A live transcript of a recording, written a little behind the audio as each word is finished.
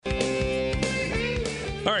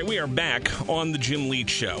All right, we are back on the Jim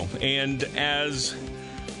Leach Show. And as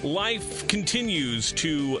life continues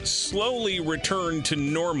to slowly return to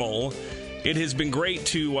normal, it has been great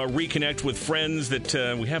to reconnect with friends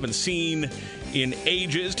that we haven't seen in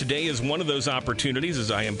ages. Today is one of those opportunities,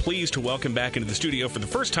 as I am pleased to welcome back into the studio for the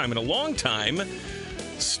first time in a long time,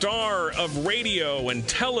 star of radio and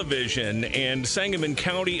television and Sangamon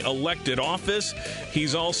County elected office.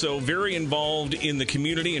 He's also very involved in the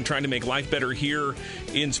community and trying to make life better here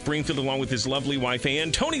in Springfield, along with his lovely wife,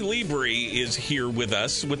 Ann. Tony Libri is here with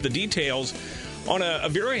us with the details on a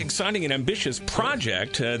very exciting and ambitious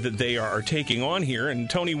project that they are taking on here. And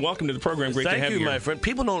Tony, welcome to the program. Great to have you. Thank you, my friend.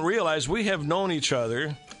 People don't realize we have known each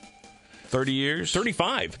other 30 years?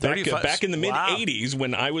 35. Back in the mid-'80s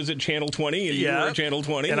when I was at Channel 20 and you were at Channel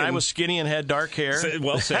 20. And I was skinny and had dark hair. Same.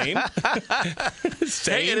 Same.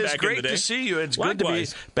 Hey, it is great to see you. It's good to be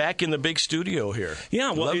back in the big studio here.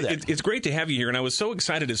 Yeah, well, it's great to have you here, and I was so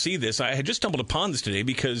excited to see this. I had just stumbled upon this today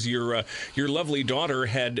because your lovely daughter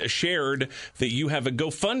had shared that you have a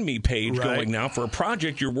GoFundMe page going now for a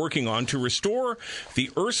project you're working on to restore the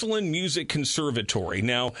Ursuline Music Conservatory.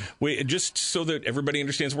 Now, just so that everybody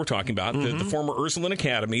understands what we're talking about, the former Ursuline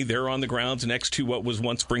Academy, they're on the grounds next to what was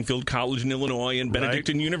once Springfield College in Illinois and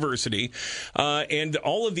Benedictine University. And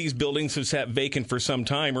all of these buildings have sat vacant for some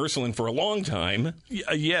time. Ursuline for a long time.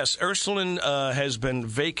 Yes, Ursuline has been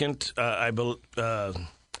vacant, well,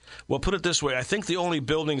 put it this way. I think the only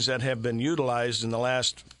buildings that have been utilized in the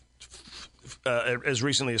last, as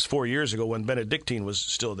recently as 4 years ago when Benedictine was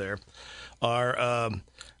still there, are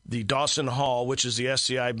the Dawson Hall, which is the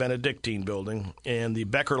SCI Benedictine building, and the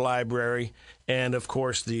Becker Library, and, of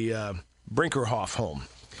course, the Brinkerhoff home.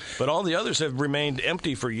 But all the others have remained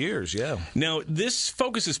empty for years, Now, this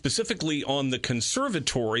focuses specifically on the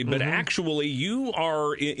conservatory, but actually you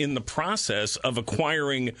are in the process of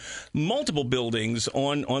acquiring multiple buildings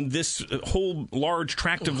on this whole large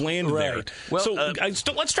tract of land there. Well, so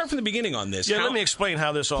let's start from the beginning on this. Let me explain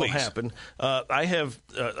how this all happened.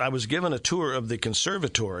 I was given a tour of the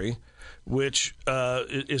conservatory, which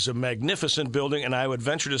is a magnificent building, and I would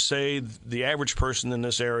venture to say the average person in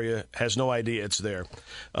this area has no idea it's there.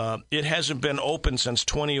 It hasn't been open since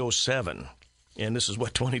 2007, and this is,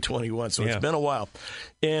 2021, so it's been a while.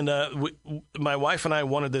 And my wife and I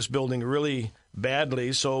wanted this building really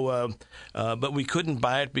badly, but we couldn't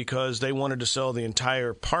buy it because they wanted to sell the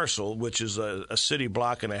entire parcel, which is a city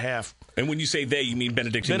block and a half. And when you say they, you mean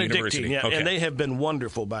Benedictine University? Yeah, and they have been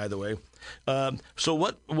wonderful, by the way. So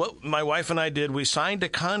what my wife and I did, we signed a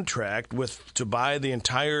contract to buy the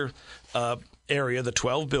entire area, the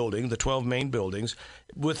 12 main buildings,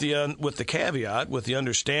 with the caveat, with the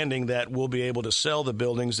understanding that we'll be able to sell the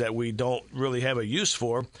buildings that we don't really have a use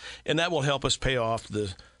for, and that will help us pay off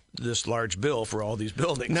this large bill for all these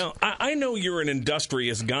buildings. Now, I know you're an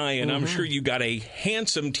industrious guy, and I'm sure you got a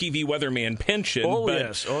handsome TV weatherman pension. Oh,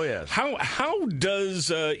 yes. How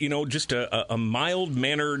does, just a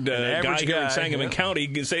mild-mannered guy here in Sangamon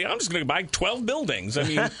County say, I'm just going to buy 12 buildings? I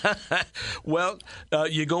mean... Well,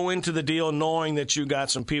 you go into the deal knowing that you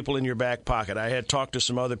got some people in your back pocket. I had talked to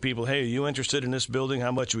some other people, hey, are you interested in this building?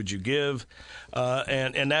 How much would you give?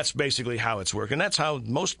 And that's basically how it's working. And that's how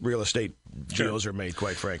most real estate deals are made,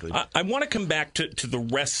 quite frankly. I want to come back to the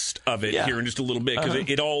rest of it here in just a little bit, because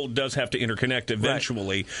it all does have to interconnect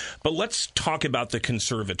eventually. But let's talk about the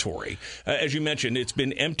conservatory. As you mentioned, it's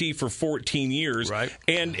been empty for 14 years,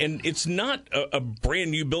 and it's not a brand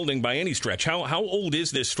new building by any stretch. How old is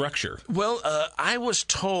this structure? Well, I was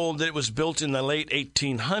told that it was built in the late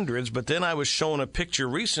 1800s, but then I was shown a picture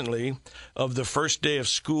recently of the first day of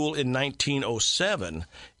school in 1907,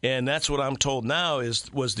 and that's what I'm told now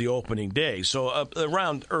was the opening day. So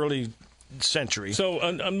around early century. So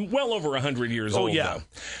well over 100 years old. Oh, yeah.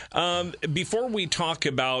 Before we talk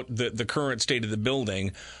about the current state of the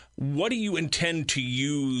building, what do you intend to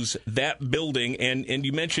use that building? And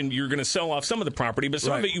you mentioned you're going to sell off some of the property, but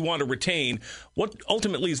some of it you want to retain. What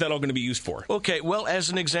ultimately is that all going to be used for? Okay, well, as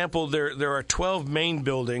an example, there are 12 main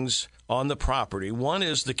buildings on the property. One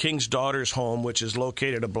is the King's Daughters home, which is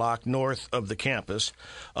located a block north of the campus.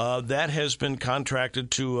 That has been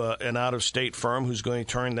contracted to an out-of-state firm who's going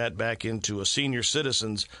to turn that back into a senior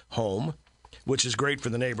citizens home, which is great for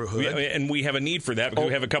the neighborhood. And we have a need for that because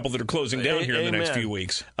we have a couple that are closing down here in the next few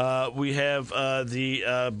weeks. We have the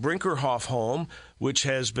Brinkerhoff home, which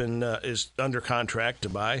has been is under contract to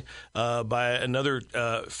buy by another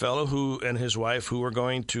fellow who and his wife who are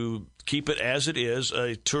going to keep it as it is,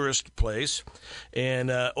 a tourist place,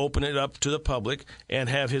 and open it up to the public and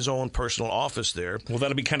have his own personal office there. Well,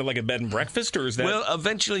 that'll be kind of like a bed and breakfast, or is that? Well,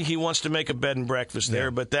 eventually he wants to make a bed and breakfast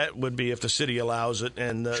there, but that would be if the city allows it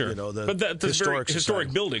and the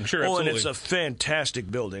historic building. Sure, absolutely. And it's a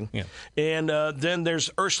fantastic building. Yeah. And then there's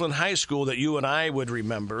Ursuline High School that you and I would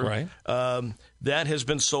remember. Right. That has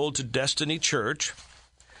been sold to Destiny Church,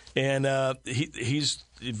 and he's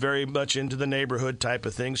very much into the neighborhood type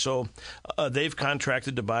of thing, so they've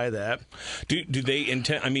contracted to buy that. Do they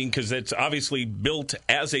intend? I mean, because it's obviously built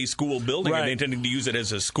as a school building. Right. Are they intending to use it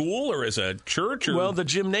as a school or as a church? Or? Well, the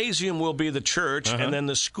gymnasium will be the church, and then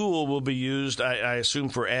the school will be used, I assume,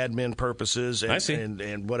 for admin purposes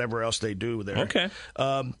and whatever else they do there. Okay.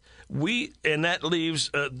 And that leaves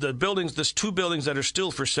the buildings. There's 2 buildings that are still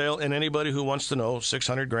for sale, and anybody who wants to know,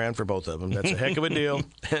 $600,000 for both of them. That's a heck of a deal.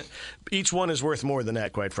 Each one is worth more than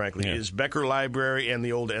that, quite frankly. Is Becker Library and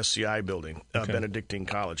the old SCI building, Benedictine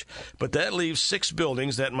College. But that leaves 6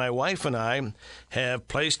 buildings that my wife and I have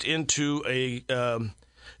placed into a.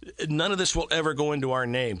 None of this will ever go into our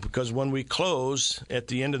name, because when we close at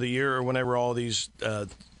the end of the year or whenever all these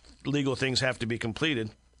legal things have to be completed,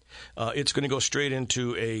 it's going to go straight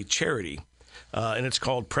into a charity, and it's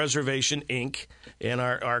called Preservation, Inc., and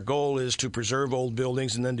our goal is to preserve old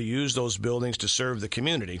buildings and then to use those buildings to serve the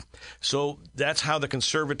community. So that's how the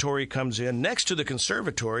conservatory comes in. Next to the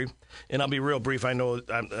conservatory, and I'll be real brief, I know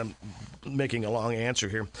I'm making a long answer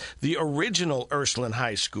here, the original Ursuline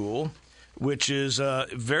High School, which is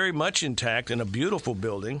very much intact and a beautiful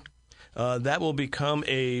building, that will become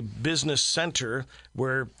a business center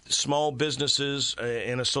where small businesses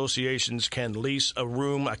and associations can lease a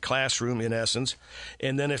room, a classroom in essence,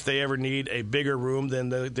 and then if they ever need a bigger room, then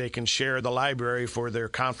they can share the library for their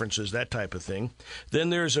conferences, that type of thing. Then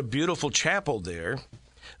there's a beautiful chapel there.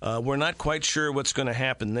 We're not quite sure what's going to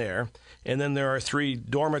happen there. And then there are 3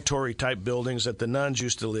 dormitory-type buildings that the nuns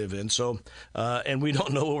used to live in. So, and we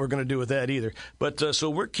don't know what we're going to do with that either. But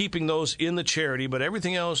so we're keeping those in the charity, but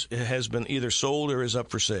everything else has been either sold or is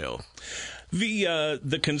up for sale.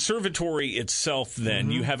 The conservatory itself,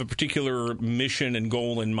 then, you have a particular mission and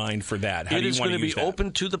goal in mind for that. How do you want to use that? It is going to be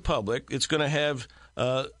open to the public. It's going to have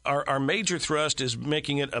our major thrust is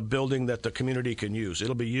making it a building that the community can use.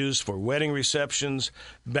 It'll be used for wedding receptions,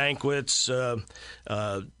 banquets,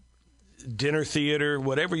 dinner theater,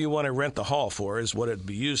 whatever you want to rent the hall for is what it'd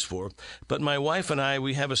be used for. But my wife and I,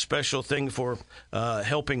 we have a special thing for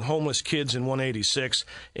helping homeless kids in 186,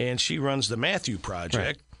 and she runs the Matthew Project.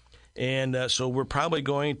 Right. And so we're probably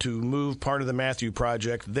going to move part of the Matthew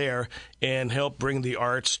Project there and help bring the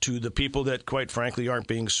arts to the people that, quite frankly, aren't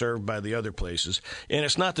being served by the other places. And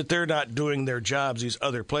it's not that they're not doing their jobs, these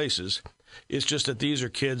other places. It's just that these are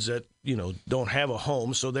kids that, don't have a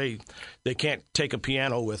home, so they can't take a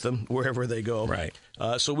piano with them wherever they go. Right.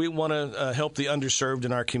 So we want to help the underserved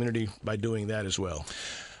in our community by doing that as well.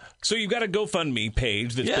 So you've got a GoFundMe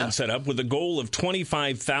page that's been set up with a goal of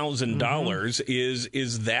 $25,000.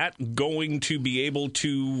 Is that going to be able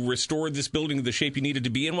to restore this building to the shape you need it to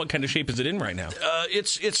be in? What kind of shape is it in right now?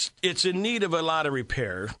 It's in need of a lot of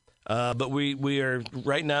repair. But we are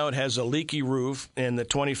right now. It has a leaky roof, and the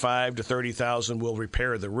 $25,000 to $30,000 will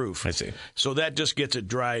repair the roof. I see. So that just gets it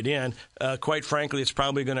dried in. Quite frankly, it's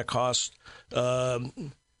probably going to cost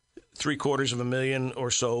 $750,000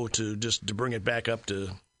 or so to bring it back up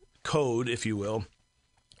to code, if you will.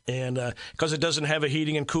 And because it doesn't have a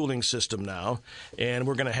heating and cooling system now, and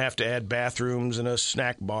we're going to have to add bathrooms and a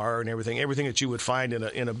snack bar and everything that you would find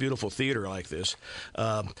in a beautiful theater like this.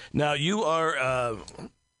 Now you are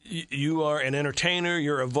an entertainer,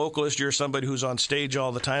 you're a vocalist, you're somebody who's on stage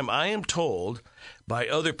all the time. I am told by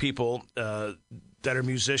other people that are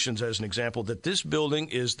musicians, as an example, that this building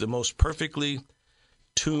is the most perfectly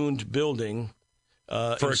tuned building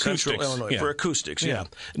for Central Illinois. For acoustics, yeah.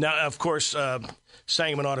 Now, of course,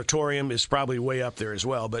 Sangamon Auditorium is probably way up there as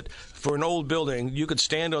well, but for an old building, you could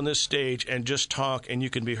stand on this stage and just talk, and you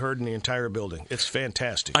can be heard in the entire building. It's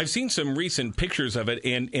fantastic. I've seen some recent pictures of it,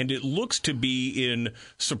 and it looks to be in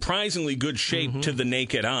surprisingly good shape to the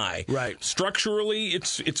naked eye. Right. Structurally,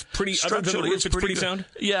 it's pretty. Other than the roof, it's pretty sound.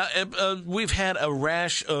 Yeah, we've had a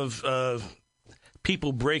rash of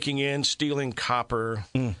people breaking in, stealing copper,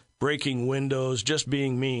 breaking windows, just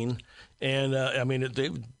being mean. And,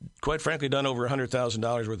 they've, quite frankly, done over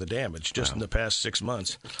 $100,000 worth of damage just in the past 6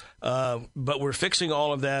 months. But we're fixing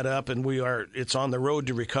all of that up, and it's on the road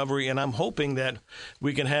to recovery, and I'm hoping that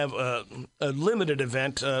we can have a limited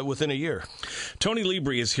event within a year. Tony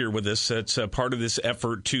Libri is here with us. It's part of this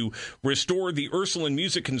effort to restore the Ursuline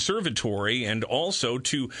Music Conservatory and also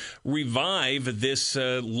to revive this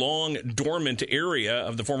long dormant area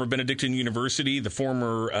of the former Benedictine University, the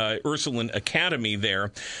former Ursuline Academy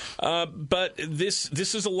there. But this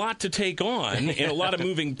is a lot to take on and a lot of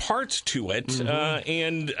moving parts to it.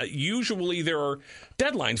 And usually there are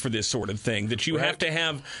deadlines for this sort of thing, that you have to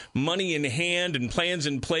have money in hand and plans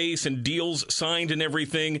in place and deals signed and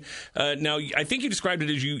everything. Now, I think you described it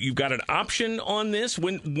as you've got an option on this.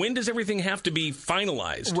 When does everything have to be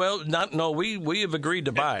finalized? Well, we have agreed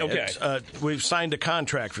to buy it. We've signed a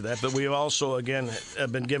contract for that, but we also, again,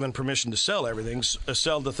 have been given permission to sell everything,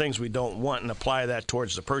 sell the things we don't want and apply that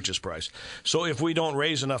towards the purchase price. So if we don't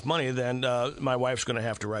raise enough money, then my wife's going to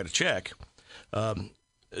have to write a check.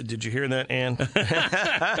 Did you hear that, Ann?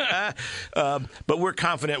 But we're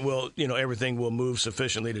confident everything will move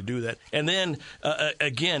sufficiently to do that. And then,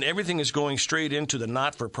 again, everything is going straight into the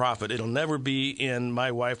not-for-profit. It'll never be in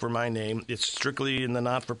my wife or my name. It's strictly in the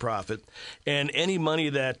not-for-profit. And any money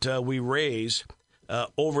that we raise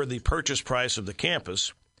over the purchase price of the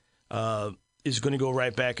campus is going to go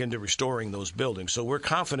right back into restoring those buildings. So we're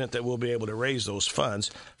confident that we'll be able to raise those funds.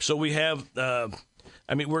 So we have, we're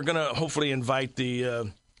going to hopefully invite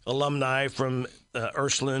the alumni from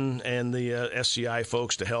Ursuline and the SCI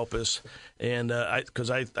folks to help us, and because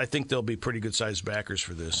I think they'll be pretty good-sized backers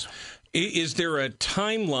for this. Is there a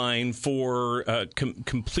timeline for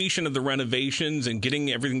completion of the renovations and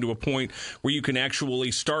getting everything to a point where you can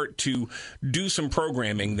actually start to do some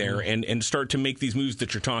programming there and start to make these moves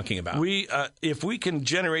that you're talking about? If we can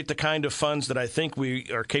generate the kind of funds that I think we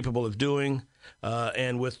are capable of doing,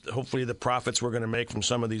 and with hopefully the profits we're going to make from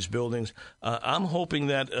some of these buildings, I'm hoping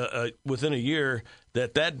that within a year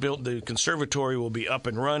the conservatory will be up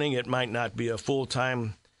and running. It might not be a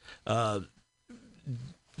full-time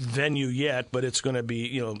venue yet, but it's going to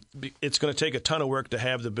be, it's going to take a ton of work to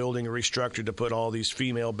have the building restructured to put all these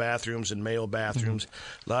female bathrooms and male bathrooms.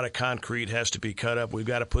 A lot of concrete has to be cut up. We've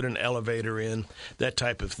got to put an elevator in, that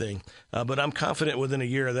type of thing. But I'm confident within a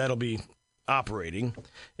year that'll be operating.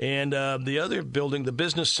 And the other building, the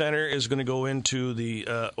business center, is going to go into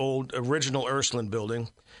the old original Ursuline building.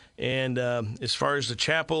 And as far as the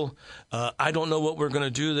chapel, I don't know what we're going to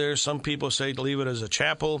do there. Some people say leave it as a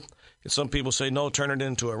chapel. And some people say, no, turn it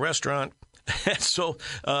into a restaurant. So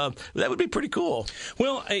that would be pretty cool.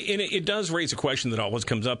 Well, and it does raise a question that always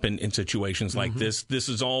comes up in situations like this. This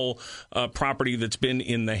is all property that's been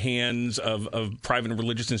in the hands of private and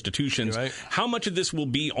religious institutions. Right. How much of this will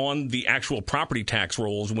be on the actual property tax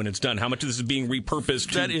rolls when it's done? How much of this is being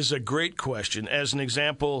repurposed? That is a great question. As an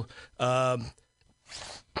example, the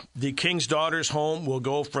King's Daughters home will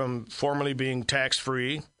go from formerly being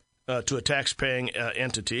tax-free to a tax-paying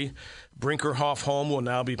entity. Brinkerhoff home will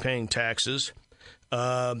now be paying taxes.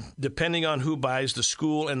 Depending on who buys the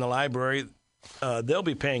school and the library, they'll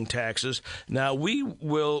be paying taxes. Now, we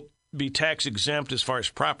will be tax exempt as far as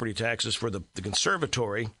property taxes for the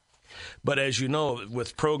conservatory. But as you know,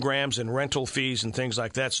 with programs and rental fees and things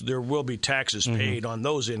like that, so there will be taxes paid on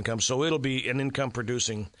those incomes. So it'll be an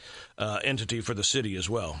income-producing entity for the city as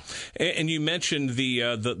well. And you mentioned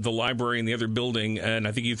the library and the other building, and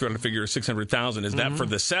I think you threw out a figure of $600,000. Is that for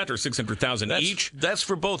the set or $600,000 each? That's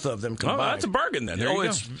for both of them combined. Oh, that's a bargain then. There you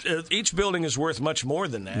go. Each building is worth much more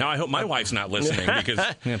than that. Now, I hope my wife's not listening because.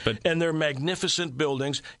 And they're magnificent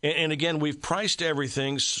buildings. And again, we've priced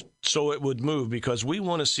everything so it would move because we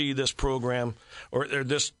want to see this program or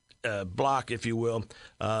this block, if you will,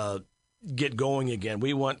 get going again.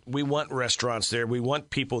 We want restaurants there. We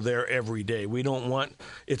want people there every day. We don't want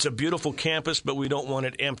it's a beautiful campus, but we don't want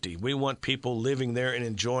it empty. We want people living there and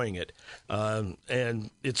enjoying it.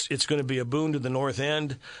 And it's going to be a boon to the north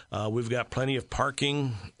end. We've got plenty of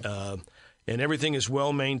parking. And everything is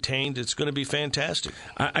well maintained. It's going to be fantastic.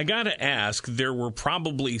 I got to ask, there were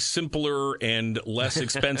probably simpler and less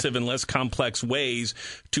expensive and less complex ways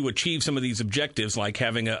to achieve some of these objectives, like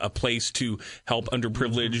having a place to help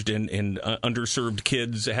underprivileged and underserved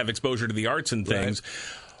kids have exposure to the arts and things.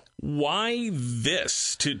 Right. Why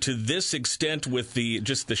this to this extent with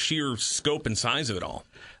just the sheer scope and size of it all?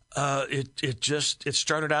 It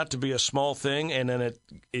started out to be a small thing, and then it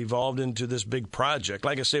evolved into this big project.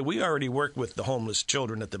 Like I say, we already work with the homeless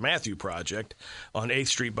children at the Matthew Project on 8th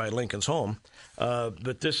Street by Lincoln's Home.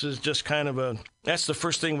 But this is just kind of that's the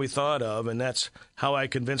first thing we thought of, and that's how I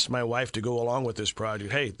convinced my wife to go along with this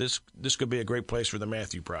project. Hey, this could be a great place for the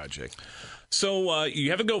Matthew Project. So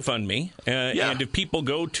you have a GoFundMe, and if people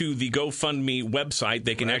go to the GoFundMe website,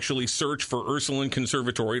 they can actually search for Ursuline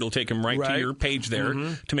Conservatory. It'll take them right to your page there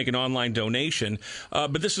to make an online donation.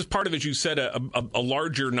 But this is part of, as you said, a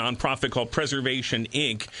larger nonprofit called Preservation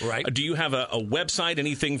Inc. Right. Do you have a website,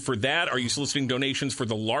 anything for that? Are you soliciting donations for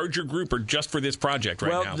the larger group or just for this project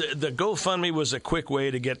right now? Well, the GoFundMe was a quick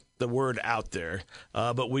way to get the word out there.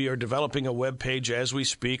 But we are developing a web page as we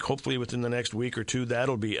speak. Hopefully within the next week or two,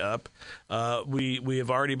 that'll be up. We have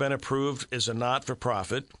already been approved as a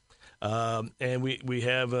not-for-profit, and we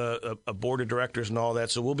have a board of directors and all that.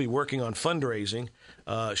 So we'll be working on fundraising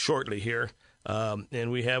shortly here.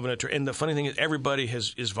 And we have and the funny thing is, everybody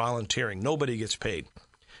is volunteering. Nobody gets paid.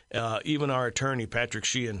 Even our attorney, Patrick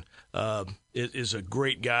Sheehan, is a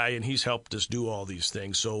great guy, and he's helped us do all these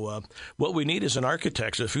things. So what we need is an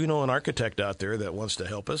architect. So if you know an architect out there that wants to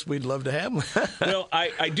help us, we'd love to have him. Well,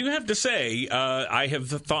 I do have to say, I have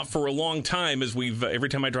thought for a long time as every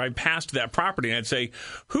time I drive past that property, I'd say,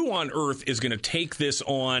 who on earth is going to take this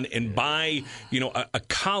on and buy, a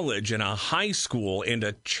college and a high school and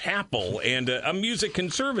a chapel and a music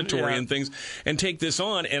conservatory and things and take this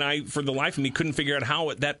on? And I, for the life of me, couldn't figure out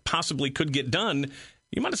how that possibly could get done.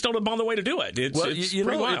 You might have still found the way to do it. It's pretty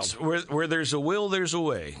wild. Where there's a will, there's a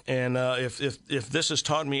way. And if this has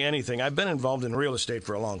taught me anything, I've been involved in real estate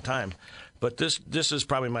for a long time, but this is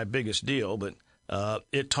probably my biggest deal. But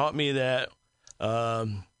it taught me that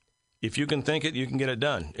if you can think it, you can get it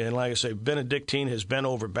done. And like I say, Benedictine has bent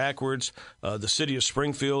over backwards. The city of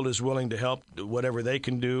Springfield is willing to help whatever they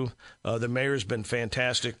can do. The mayor's been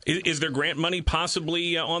fantastic. Is there grant money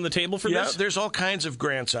possibly on the table for this? Yeah, there's all kinds of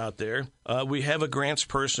grants out there. We have a grants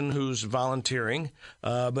person who's volunteering,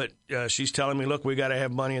 but she's telling me, look, we got to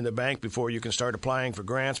have money in the bank before you can start applying for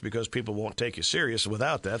grants because people won't take you serious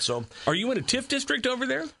without that. So, are you in a TIF district over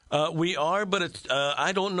there? We are, but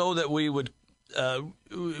I don't know that we would.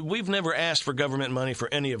 We've never asked for government money for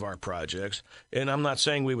any of our projects, and I'm not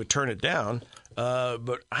saying we would turn it down,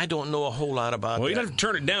 but I don't know a whole lot about that. Well, you don't have to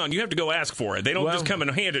turn it down. You have to go ask for it. They don't just come and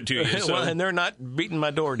hand it to you. So. Well, and they're not beating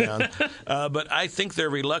my door down. But I think they're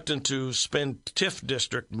reluctant to spend TIF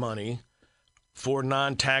district money for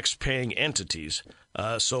non-tax-paying entities.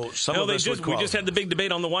 So some of us would qualify. We just had the big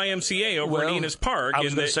debate on the YMCA over in Enos Park. I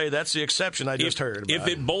was going to say that's the exception I just heard about. If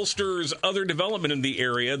it bolsters other development in the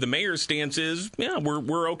area, the mayor's stance is,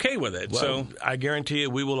 we're okay with it. Well, so I guarantee you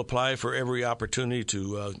we will apply for every opportunity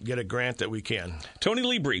to get a grant that we can. Tony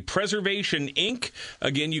Libri, Preservation Inc.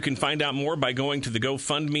 Again, you can find out more by going to the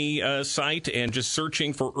GoFundMe site and just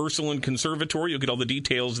searching for Ursuline Conservatory. You'll get all the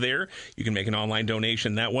details there. You can make an online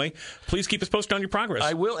donation that way. Please keep us posted on your progress.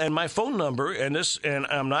 I will, and my phone number, and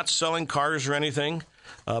I'm not selling cars or anything,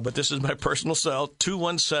 but this is my personal cell,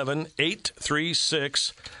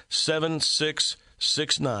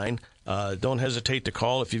 217-836-7669. Don't hesitate to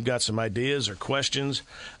call if you've got some ideas or questions,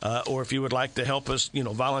 or if you would like to help us,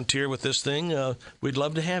 volunteer with this thing. We'd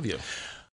love to have you.